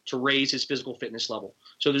not, to raise his physical fitness level.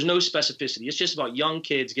 So there's no specificity. It's just about young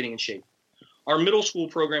kids getting in shape. Our middle school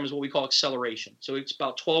program is what we call acceleration. So it's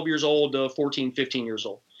about 12 years old to 14, 15 years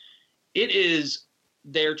old. It is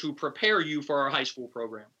there to prepare you for our high school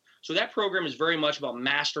program. So that program is very much about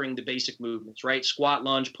mastering the basic movements, right? Squat,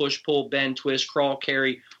 lunge, push, pull, bend, twist, crawl,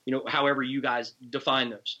 carry, however you guys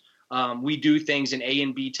define those. We do things in A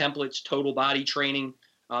and B templates, total body training,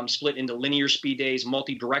 split into linear speed days,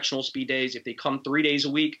 multi-directional speed days. If they come 3 days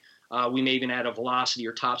a week, we may even add a velocity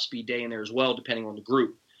or top speed day in there as well, depending on the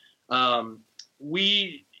group.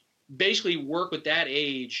 We basically work with that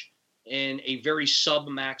age in a very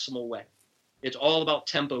sub-maximal way. It's all about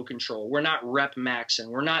tempo control. We're not rep maxing.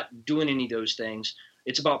 We're not doing any of those things.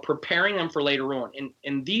 It's about preparing them for later on.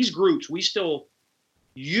 In these groups, we still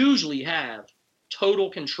usually have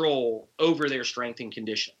total control over their strength and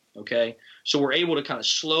conditioning, okay? So we're able to kind of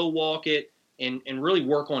slow walk it and really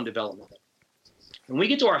work on development. When we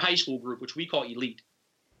get to our high school group, which we call elite,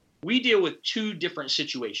 we deal with two different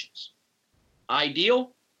situations.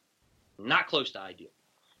 Ideal, not close to ideal.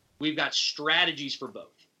 We've got strategies for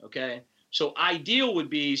both, okay? So ideal would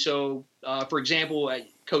be, for example,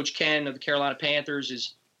 Coach Ken of the Carolina Panthers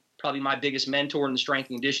is probably my biggest mentor in the strength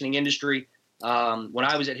and conditioning industry. When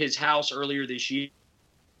I was at his house earlier this year,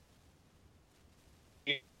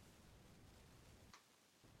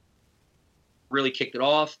 really kicked it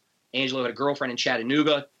off. Angelo had a girlfriend in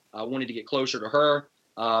Chattanooga, wanted to get closer to her.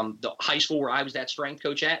 The high school where I was that strength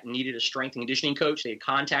coach at needed a strength and conditioning coach. They had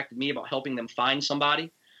contacted me about helping them find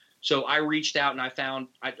somebody. So I reached out and I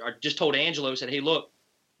just told Angelo, said, hey, look,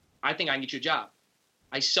 I think I can get you a job.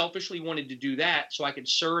 I selfishly wanted to do that so I could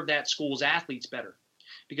serve that school's athletes better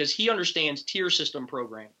because he understands tier system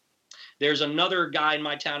program. There's another guy in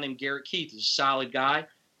my town named Garrett Keith. He's a solid guy.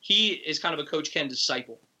 He is kind of a Coach Ken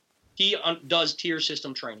disciple. He does tier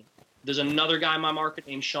system training. There's another guy in my market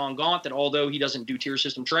named Sean Gaunt that although he doesn't do tier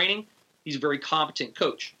system training, he's a very competent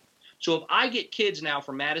coach. So if I get kids now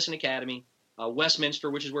from Madison Academy,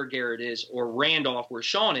 Westminster, which is where Garrett is, or Randolph, where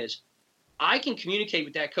Sean is, I can communicate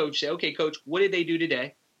with that coach, say, okay, coach, what did they do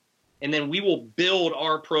today? And then we will build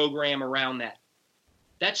our program around that.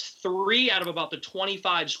 That's 3 out of about the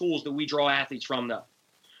 25 schools that we draw athletes from, though.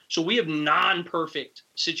 So we have non-perfect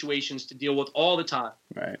situations to deal with all the time.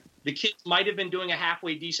 Right. The kids might have been doing a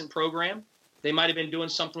halfway decent program. They might have been doing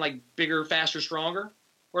something like bigger, faster, stronger,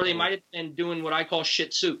 or they might have been doing what I call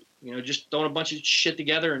shit soup. Just throwing a bunch of shit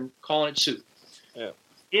together and calling it soup. Yeah.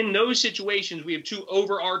 In those situations, we have 2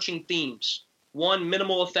 overarching themes. One,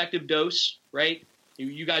 minimal effective dose, right?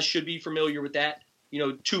 You guys should be familiar with that.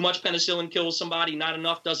 Too much penicillin kills somebody, not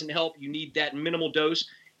enough doesn't help. You need that minimal dose.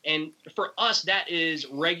 And for us, that is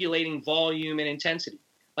regulating volume and intensity.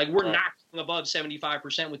 Like we're not going above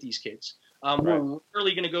 75% with these kids. We're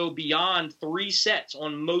rarely going to go beyond 3 sets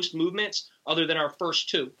on most movements other than our first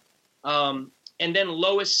 2. And then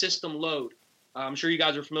lowest system load. I'm sure you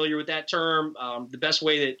guys are familiar with that term. The best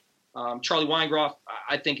way that Charlie Weingroff,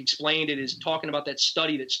 I think, explained it is talking about that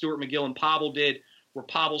study that Stuart McGill and Pavel did where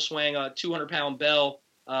Pavel swung a 200-pound bell,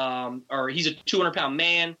 or he's a 200-pound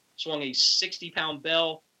man, swung a 60-pound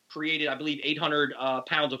bell, created, I believe, 800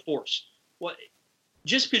 pounds of force. Well,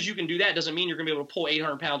 just because you can do that doesn't mean you're going to be able to pull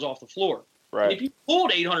 800 pounds off the floor. Right. And if you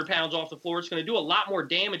pulled 800 pounds off the floor, it's going to do a lot more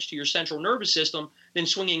damage to your central nervous system than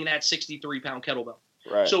swinging that 63-pound kettlebell.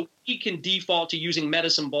 Right. So we can default to using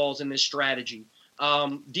medicine balls in this strategy.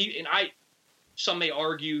 Some may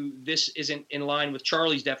argue this isn't in line with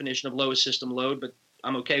Charlie's definition of lowest system load, but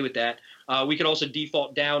I'm okay with that. We could also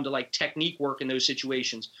default down to like technique work in those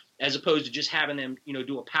situations, as opposed to just having them,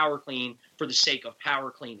 do a power clean for the sake of power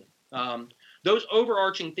cleaning. Those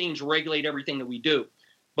overarching themes regulate everything that we do,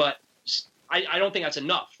 but I don't think that's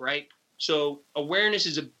enough, right? So awareness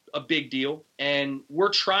is a big deal, and we're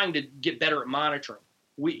trying to get better at monitoring.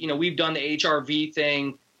 We've done the HRV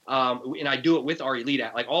thing, and I do it with our elite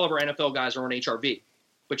at. Like all of our NFL guys are on HRV,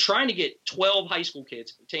 but trying to get 12 high school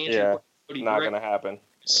kids to answer not going to happen.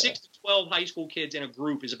 6 to 12 high school kids in a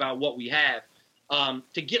group is about what we have.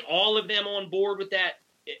 To get all of them on board with that,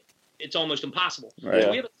 it's almost impossible. Right.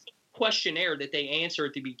 So we have a questionnaire that they answer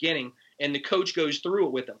at the beginning, and the coach goes through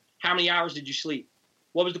it with them. How many hours did you sleep?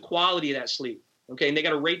 What was the quality of that sleep? Okay, and they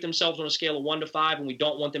got to rate themselves on a scale of 1 to 5, and we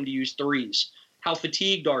don't want them to use 3s. How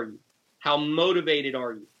fatigued are you? How motivated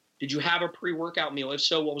are you? Did you have a pre-workout meal? If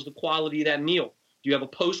so, what was the quality of that meal? Do you have a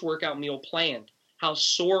post-workout meal planned? How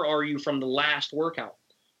sore are you from the last workout?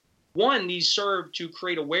 These serve to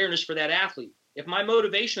create awareness for that athlete. If my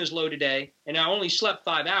motivation is low today and I only slept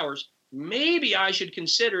 5 hours, maybe I should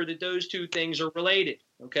consider that those 2 things are related,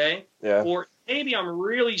 okay? Yeah. Or maybe I'm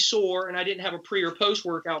really sore and I didn't have a pre- or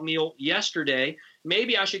post-workout meal yesterday.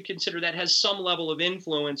 Maybe I should consider that has some level of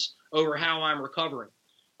influence over how I'm recovering.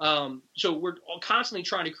 So we're constantly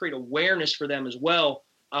trying to create awareness for them as well,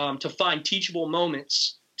 to find teachable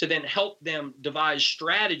moments to then help them devise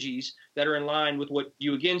strategies that are in line with what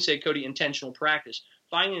you again said, Cody, intentional practice.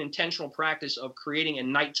 Finding an intentional practice of creating a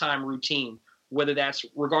nighttime routine, whether that's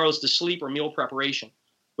regardless to sleep or meal preparation.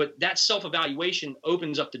 But that self-evaluation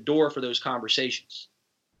opens up the door for those conversations.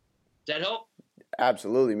 Does that help?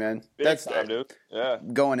 Absolutely, man. That's time, dude. Yeah.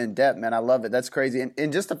 Going in depth, man. I love it. That's crazy.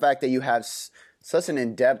 And just the fact that you have such an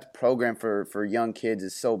in-depth program for young kids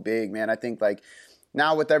is so big, man. I think like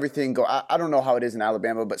now with everything I don't know how it is in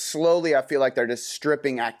Alabama, but slowly I feel like they're just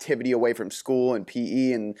stripping activity away from school, and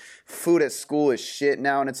PE and food at school is shit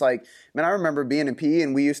now. And it's like, man, I remember being in PE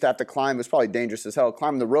and we used to have to climb. It was probably dangerous as hell,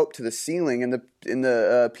 climb the rope to the ceiling in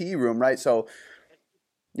the PE room, right? So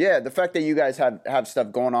yeah, the fact that you guys have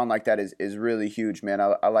stuff going on like that is really huge, man.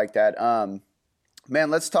 I like that.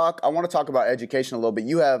 Man, I want to talk about education a little bit.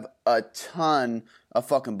 You have a ton of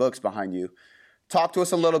fucking books behind you. Talk to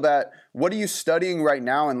us a little bit. What are you studying right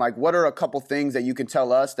now? And like, what are a couple things that you can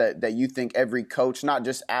tell us that you think every coach, not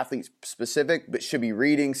just athlete specific, but should be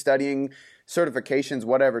reading, studying, certifications,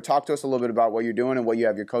 whatever. Talk to us a little bit about what you're doing and what you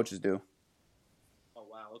have your coaches do.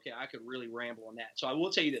 okay, I could really ramble on that. So I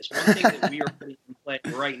will tell you this. One thing that we are putting in play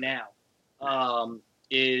right now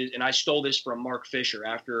is, and I stole this from Mark Fisher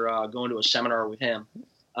after going to a seminar with him.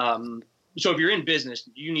 So if you're in business,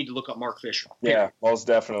 you need to look up Mark Fisher. Yeah, most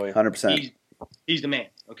definitely. 100%. He's the man,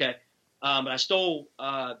 okay? But I stole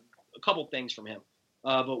a couple things from him.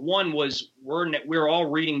 But one was we're all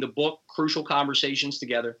reading the book Crucial Conversations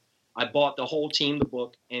together. I bought the whole team the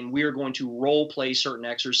book, and we are going to role play certain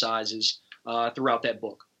exercises throughout that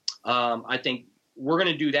book. I think we're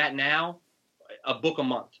going to do that now, a book a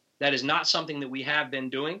month. That is not something that we have been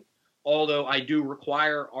doing, although I do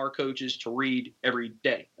require our coaches to read every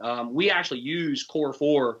day. We actually use Core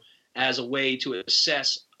 4 as a way to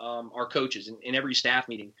assess our coaches. In every staff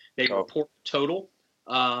meeting, they report total,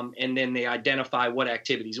 and then they identify what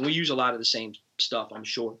activities. And we use a lot of the same stuff, I'm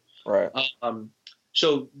sure. Right.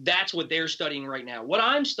 So that's what they're studying right now. What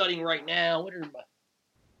I'm studying right now,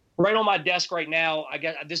 right on my desk right now, I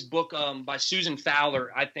got this book by Susan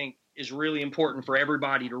Fowler, I think is really important for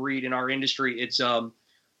everybody to read in our industry. It's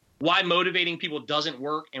Why Motivating People Doesn't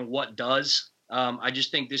Work and What Does. I just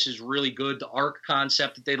think this is really good. The ARC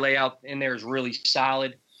concept that they lay out in there is really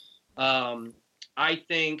solid. I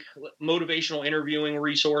think motivational interviewing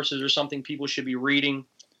resources are something people should be reading.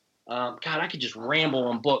 God, I could just ramble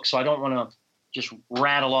on books, so I don't want to just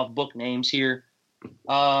rattle off book names here.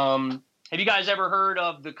 Have you guys ever heard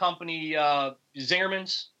of the company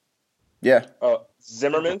Zingerman's? Yeah.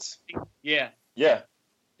 Zimmerman's? Yeah. Yeah.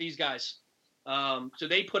 These guys. So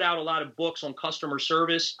they put out a lot of books on customer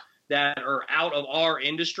service that are out of our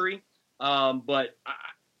industry. But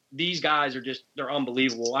these guys are they're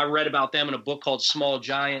unbelievable. I read about them in a book called Small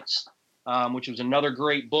Giants, which was another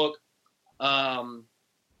great book. So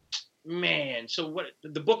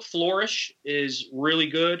the book Flourish is really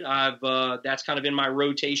good. That's kind of in my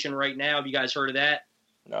rotation right now. Have you guys heard of that?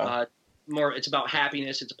 No. It's about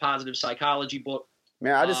happiness. It's a positive psychology book.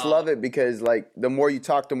 Man, I just love it because, like, the more you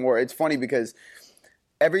talk, the more – it's funny because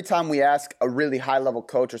every time we ask a really high-level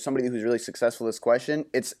coach or somebody who's really successful this question,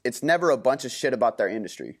 it's never a bunch of shit about their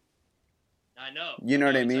industry. I know. You know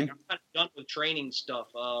what I mean? Like I'm kind of done with training stuff.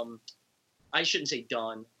 I shouldn't say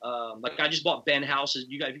done. Like I just bought Ben House's. If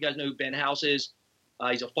you guys know who Ben House is,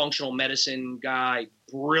 he's a functional medicine guy,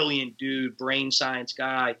 brilliant dude, brain science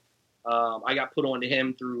guy. I got put on to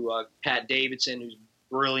him through Pat Davidson, who's a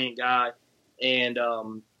brilliant guy. And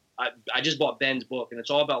I just bought Ben's book, and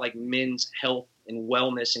it's all about like men's health and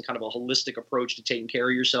wellness and kind of a holistic approach to taking care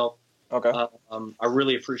of yourself. Okay. I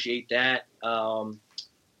really appreciate that.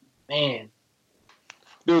 Man.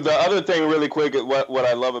 Dude, the other thing really quick, what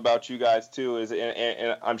I love about you guys too is,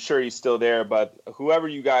 and I'm sure he's still there, but whoever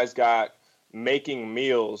you guys got making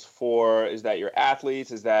meals for, is that your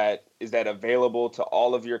athletes? Is that available to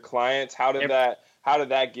all of your clients? How did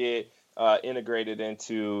that get integrated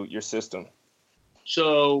into your system?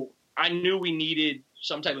 So I knew we needed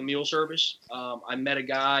some type of meal service. I met a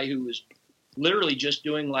guy who was literally just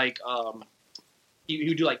doing like he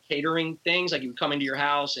would do like catering things. Like he would come into your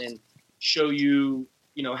house and show you,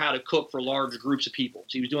 how to cook for large groups of people.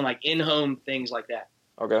 So he was doing like in-home things like that.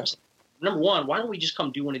 Okay. So, number one, why don't we just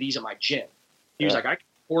come do one of these at my gym? He was like, I got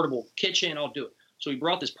a portable kitchen, I'll do it. So he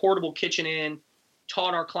brought this portable kitchen in,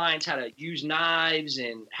 taught our clients how to use knives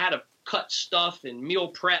and how to cut stuff and meal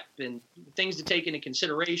prep and things to take into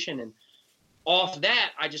consideration. And off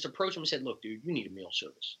that, I just approached him and said, look, dude, you need a meal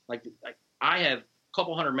service. Like I have a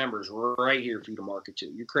couple hundred members right here for you to market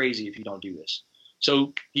to. You're crazy if you don't do this.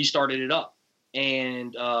 So he started it up.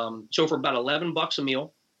 And so for about $11 a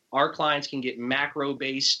meal, our clients can get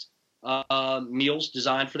macro-based meals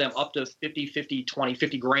designed for them up to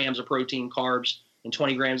 50 grams of protein, carbs, and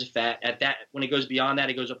 20 grams of fat. At that, when it goes beyond that,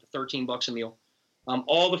 it goes up to $13 a meal.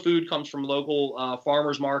 All the food comes from local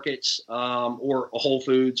farmers markets or a Whole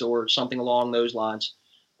Foods or something along those lines.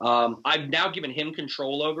 I've now given him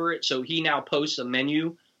control over it, so he now posts a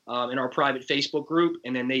menu in our private Facebook group,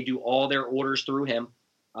 and then they do all their orders through him.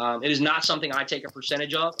 It is not something I take a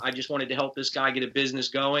percentage of. I just wanted to help this guy get a business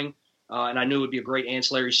going, and I knew it would be a great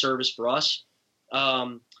ancillary service for us.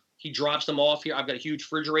 He drops them off here. I've got a huge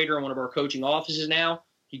refrigerator in one of our coaching offices now.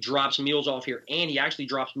 He drops meals off here, and he actually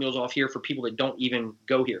drops meals off here for people that don't even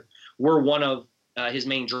go here. We're one of his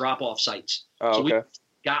main drop-off sites. Oh, so okay. we've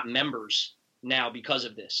got members now because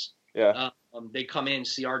of this. Yeah. They come in,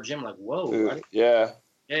 see our gym, like, whoa. Dude, right? yeah.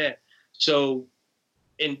 Yeah. So,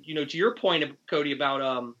 and, to your point, Cody, about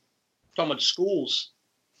talking about schools,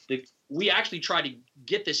 we actually tried to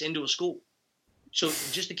get this into a school. So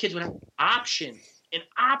just the kids would have an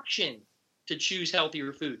option to choose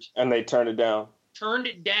healthier foods. And they turned it down. Turned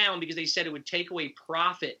it down because they said it would take away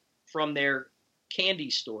profit from their candy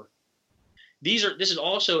store. This is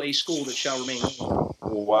also a school that shall remain.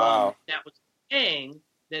 Wow. That was saying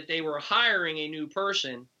that they were hiring a new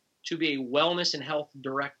person to be a wellness and health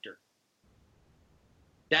director.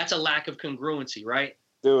 That's a lack of congruency, right?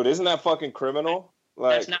 Dude, isn't that fucking criminal?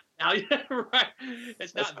 Like, that's not value, right?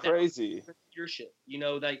 That's not crazy. Leadership,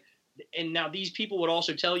 and now these people would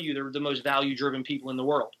also tell you they're the most value-driven people in the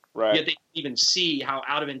world. Right. Yet they even see how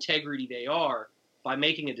out of integrity they are by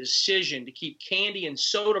making a decision to keep candy and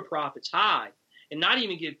soda profits high and not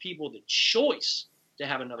even give people the choice to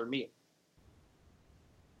have another meal.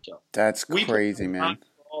 So that's crazy, man.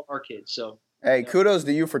 For all our kids. So hey, kudos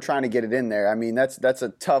to you for trying to get it in there. I mean, that's a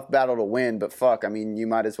tough battle to win, but fuck, I mean, you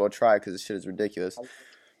might as well try because this shit is ridiculous.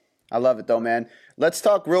 I love it though, man. Let's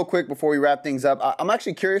talk real quick before we wrap things up. I'm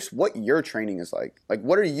actually curious what your training is like. Like,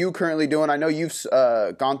 what are you currently doing? I know you've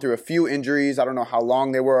gone through a few injuries. I don't know how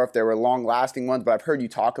long they were, if they were long-lasting ones, but I've heard you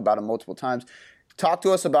talk about them multiple times. Talk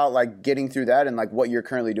to us about like getting through that and like what you're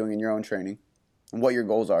currently doing in your own training and what your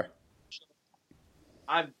goals are.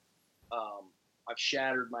 I've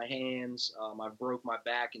shattered my hands. I've broke my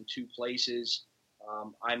back in 2 places.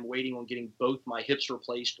 I'm waiting on getting both my hips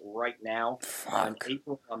replaced right now. In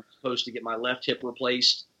April, I'm supposed to get my left hip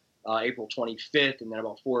replaced April 25th, and then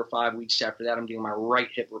about 4 or 5 weeks after that, I'm getting my right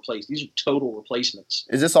hip replaced. These are total replacements.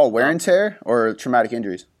 Is this all wear and tear or traumatic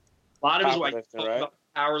injuries? A lot of it is like about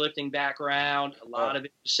powerlifting background. A lot of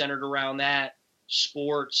it is centered around that.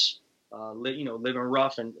 Sports, living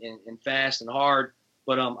rough and fast and hard.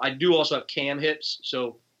 But I do also have cam hips,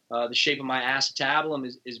 so the shape of my acetabulum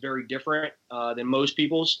is very different than most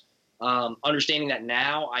people's. Understanding that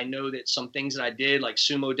now, I know that some things that I did, like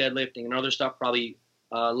sumo deadlifting and other stuff, probably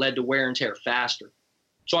led to wear and tear faster.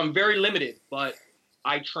 So I'm very limited, but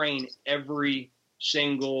I train every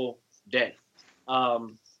single day.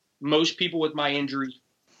 Most people with my injuries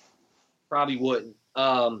probably wouldn't,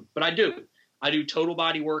 but I do. I do total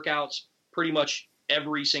body workouts pretty much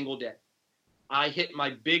every single day. I hit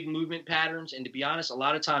my big movement patterns, and to be honest, a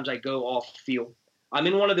lot of times I go off feel. I'm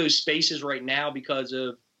in one of those spaces right now because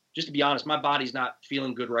of, just to be honest, my body's not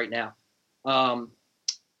feeling good right now.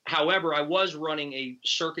 However, I was running a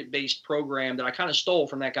circuit-based program that I kind of stole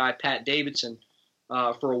from that guy, Pat Davidson,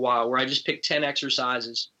 for a while, where I just picked 10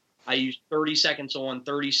 exercises. I used 30 seconds on,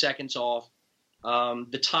 30 seconds off.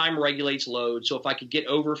 The time regulates load, so if I could get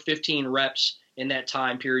over 15 reps in that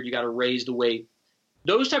time period, you got to raise the weight.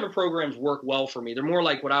 Those type of programs work well for me. They're more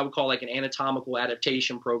like what I would call like an anatomical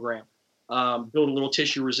adaptation program. Build a little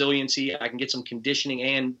tissue resiliency. I can get some conditioning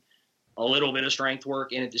and a little bit of strength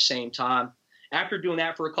work in at the same time. After doing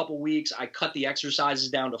that for a couple weeks, I cut the exercises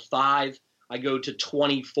down to 5. I go to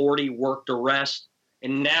 20, 40, work to rest.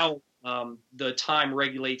 And now the time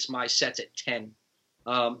regulates my sets at 10.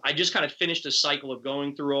 I just kind of finished a cycle of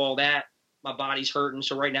going through all that. My body's hurting,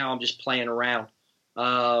 so right now I'm just playing around.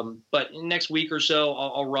 But in the next week or so,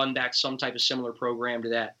 I'll run back some type of similar program to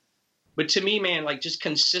that. But to me, man, like just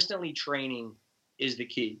consistently training is the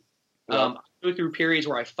key. I go through periods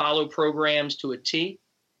where I follow programs to a T,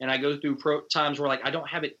 and I go through times where like I don't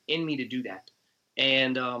have it in me to do that.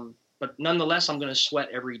 And but nonetheless, I'm going to sweat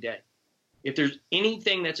every day. If there's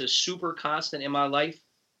anything that's a super constant in my life,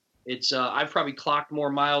 it's I've probably clocked more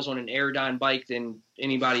miles on an Airdyne bike than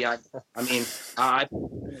anybody. I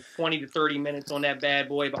put 20 to 30 minutes on that bad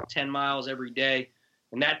boy, about 10 miles every day,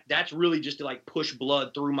 and that's really just to like push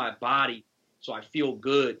blood through my body so I feel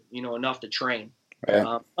good, enough to train. Right.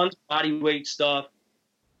 Tons of body weight stuff,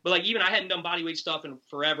 but like even I hadn't done body weight stuff in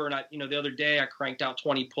forever, and the other day I cranked out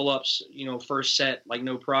 20 pull-ups, first set, like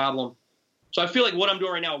no problem. So I feel like what I'm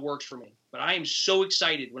doing right now works for me. But I am so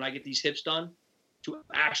excited when I get these hips done to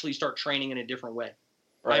actually start training in a different way.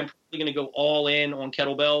 Right. I'm probably going to go all in on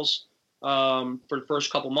kettlebells for the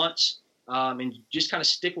first couple months and just kind of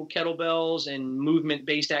stick with kettlebells and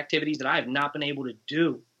movement-based activities that I have not been able to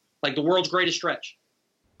do. Like the world's greatest stretch.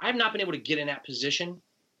 I have not been able to get in that position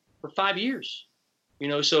for 5 years.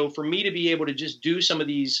 So for me to be able to just do some of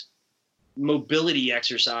these mobility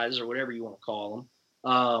exercises or whatever you want to call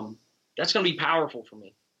them, that's going to be powerful for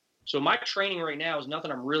me. So my training right now is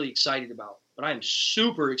nothing I'm really excited about, but I'm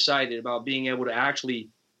super excited about being able to actually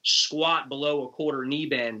squat below a quarter knee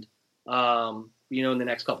bend, in the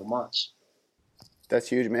next couple months. That's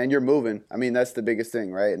huge, man. You're moving. I mean, that's the biggest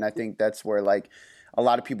thing, right? And I think that's where like a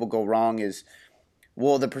lot of people go wrong is,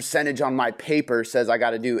 well, the percentage on my paper says I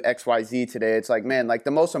got to do X, Y, Z today. It's like, man, like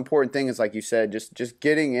the most important thing is, like you said, just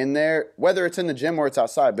getting in there, whether it's in the gym or it's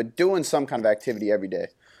outside, but doing some kind of activity every day.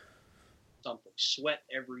 Something, sweat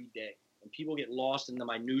every day. And people get lost in the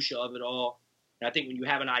minutia of it all. And I think when you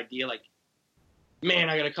have an idea like, man,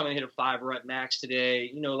 I got to come and hit a 5 rep max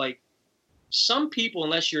today, some people,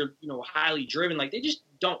 unless you're, highly driven, like they just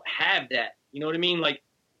don't have that. You know what I mean? Like,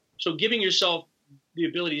 so giving yourself the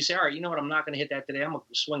ability to say, all right, you know what, I'm not going to hit that today. I'm going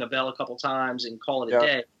to swing a bell a couple times and call it a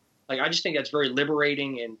day. Like, I just think that's very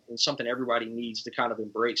liberating and something everybody needs to kind of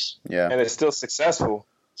embrace. Yeah. And it's still successful.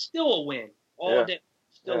 Still a win. All day.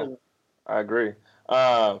 Still a win. I agree.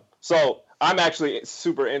 So I'm actually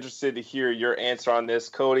super interested to hear your answer on this.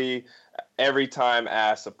 Cody every time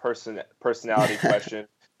asks a personality question.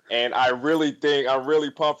 And I'm really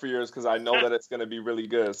pumped for yours because I know that it's going to be really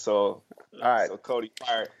good. So, all right. So Cody,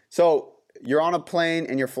 fire. So you're on a plane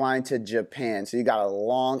and you're flying to Japan. So you got a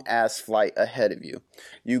long ass flight ahead of you.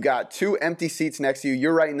 You got 2 empty seats next to you.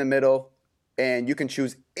 You're right in the middle, and you can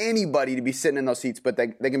choose anybody to be sitting in those seats. But they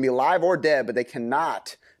can be alive or dead, but they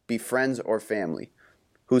cannot be friends or family.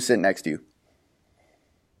 Who's sitting next to you?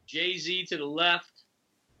 Jay-Z to the left.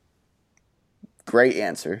 Great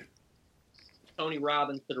answer. Tony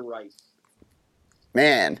Robbins to the right.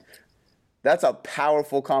 Man, that's a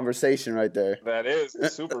powerful conversation right there. That is a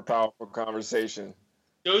super powerful conversation.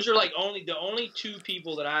 Those are like the only 2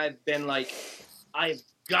 people that I've been like, I've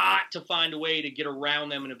got to find a way to get around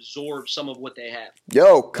them and absorb some of what they have.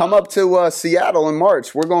 Yo, come up to Seattle in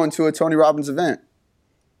March. We're going to a Tony Robbins event.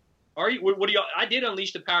 Are you? What do y'all? I did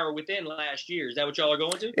Unleash the Power Within last year. Is that what y'all are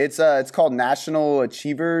going to? It's called National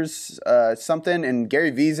Achievers something, and Gary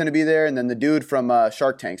Vee's going to be there, and then the dude from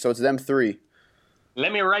Shark Tank. So it's them 3.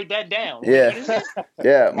 Let me write that down. Yeah,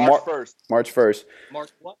 yeah. March 1st. March 1st. March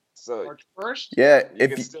what? So March 1st. Yeah, you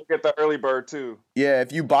can still get the early bird too. Yeah,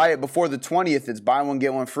 if you buy it before the 20th, it's buy one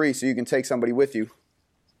get one free, so you can take somebody with you.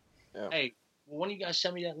 Yeah. Hey, well, when do you guys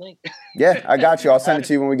send me that link? Yeah, I got you. I'll send it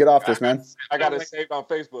to you when we get off this, man. I got it saved on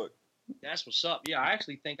Facebook. That's what's up. Yeah, I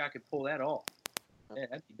actually think I could pull that off. Yeah,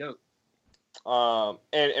 that'd be dope.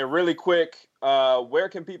 And really quick, where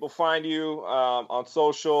can people find you on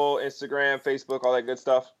social, Instagram, Facebook, all that good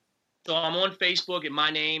stuff? So I'm on Facebook at my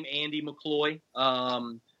name, Andy McCloy.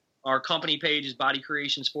 Our company page is Body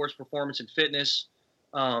Creation Sports Performance and Fitness.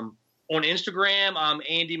 On Instagram, I'm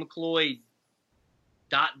Andy McCloy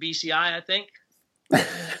 .bci, I think.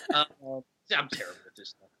 I'm terrible at this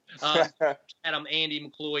stuff. And I'm Andy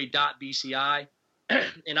McCloy .bci.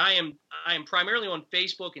 And I am primarily on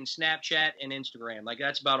Facebook and Snapchat and Instagram. Like,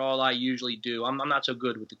 that's about all I usually do. I'm not so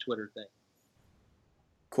good with the Twitter thing.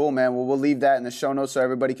 Cool, man. Well, we'll leave that in the show notes so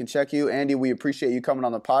everybody can check you. Andy, we appreciate you coming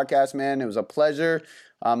on the podcast, man. It was a pleasure.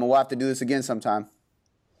 And we'll have to do this again sometime.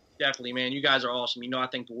 Definitely, man. You guys are awesome. I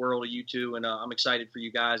think the world of you too, and I'm excited for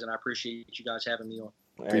you guys, and I appreciate you guys having me on.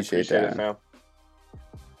 Appreciate that, man.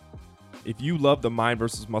 If you love the Mind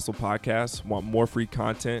vs. Muscle podcast, want more free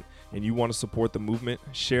content, and you want to support the movement,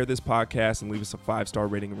 share this podcast and leave us a 5-star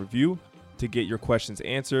rating and review. To get your questions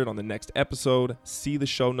answered on the next episode, see the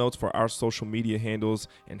show notes for our social media handles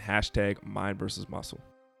and hashtag Mind vs. Muscle.